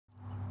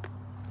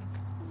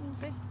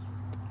Say.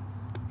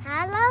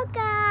 Hello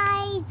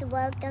guys,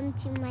 welcome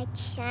to my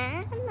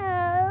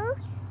channel.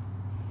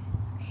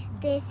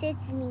 This is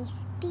Miss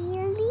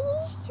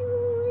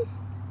Delicious.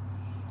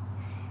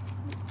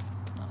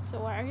 So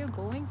where are you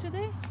going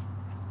today?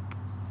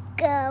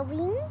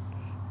 Going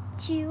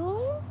to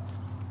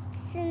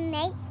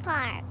Snake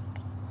Park.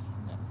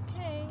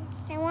 Okay.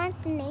 I want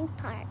Snake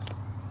Park.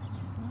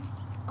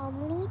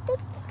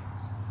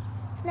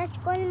 Let's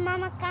go to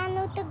Mama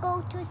Kano to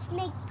go to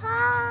Snake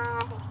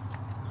Park.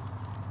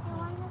 I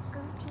want to go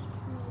to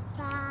Snake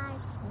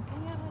Park. Okay,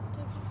 yeah,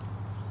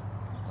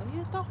 what do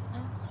you talk?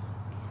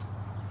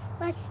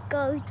 Let's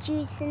go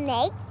to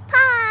Snake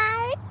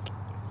Park.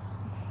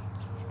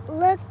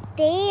 Look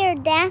there,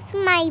 that's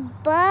my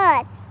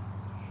bus.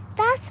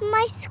 That's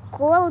my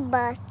school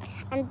bus.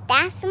 And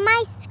that's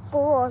my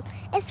school.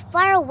 It's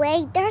far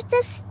away. There's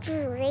a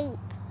street.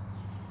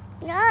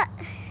 No.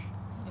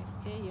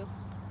 Okay, you.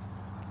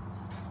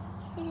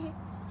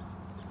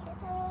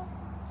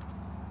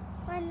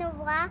 Wanna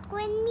walk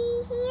with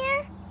me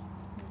here?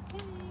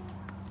 Okay.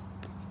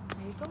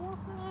 You go walk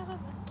around.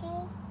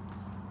 Okay.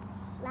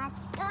 Let's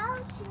go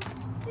to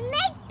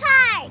Snake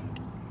Park.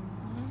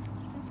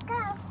 Let's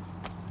go.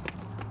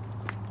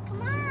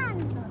 Come on.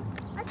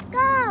 Let's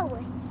go.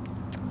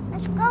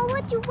 Let's go.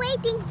 What you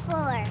waiting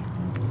for?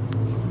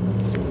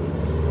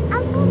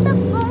 I'll hold the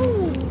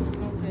phone.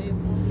 Okay.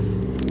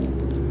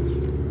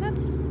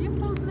 You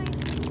hold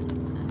nicely.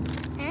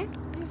 Huh?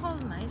 You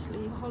hold nicely.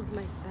 You hold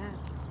like that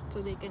so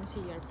they can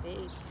see your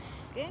face.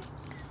 Okay?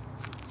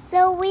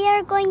 So we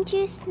are going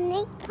to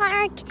Snake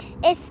Park.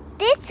 It's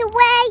this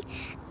way,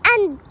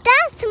 and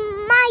that's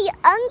my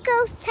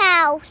uncle's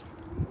house.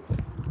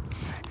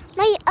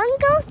 My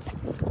uncle's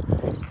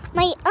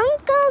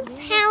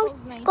house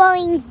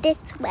going this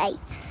way.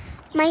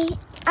 My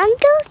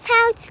uncle's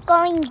house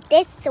going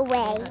this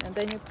way. And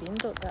then you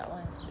pinto that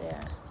one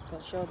there to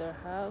show their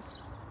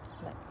house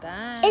like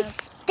that. It's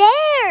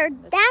there.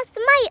 That's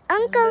my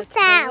uncle's That's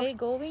the house. way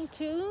going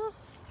to.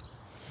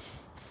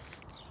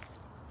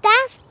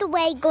 That's the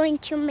way going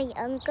to my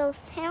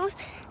uncle's house,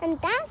 and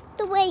that's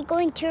the way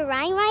going to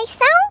Ryan's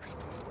house.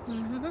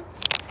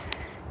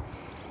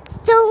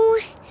 So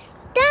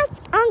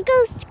that's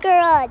Uncle's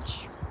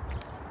garage.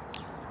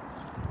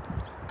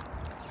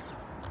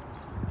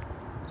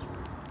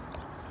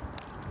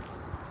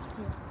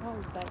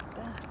 Hold like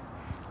that.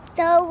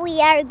 So we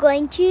are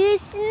going to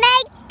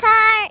Snake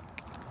Park.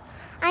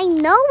 I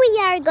know we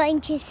are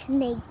going to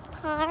Snake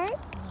Park.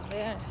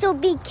 There. So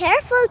be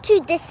careful to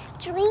the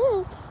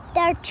street.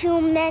 There are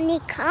too many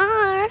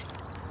cars.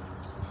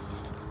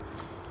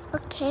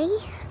 Okay,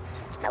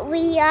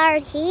 we are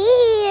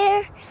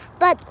here,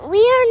 but we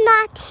are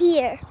not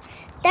here.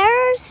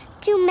 There's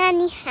too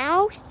many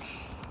houses,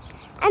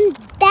 and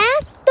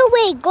that's the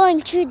way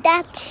going to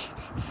that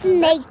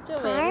Snake That's the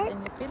way, Park. and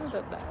you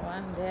pinto that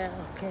one there.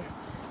 Okay.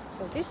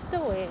 So this is the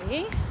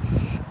way.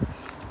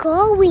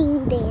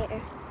 Going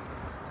there.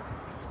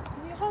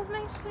 You hold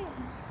nicely.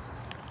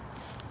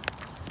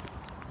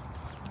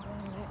 And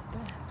then like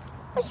that.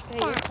 What's Okay,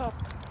 you that? talk.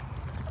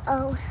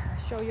 Oh,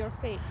 Show your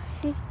face.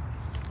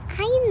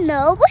 I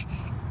know.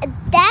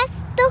 That's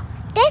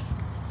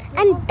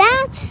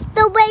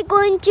the way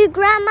going to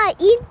Grandma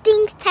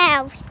Eating's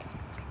house.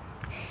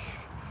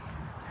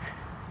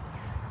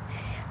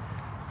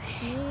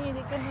 Yeah,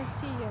 they cannot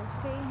see your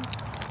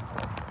face.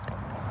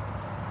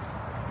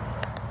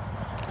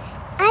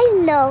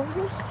 I know.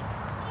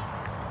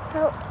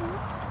 So,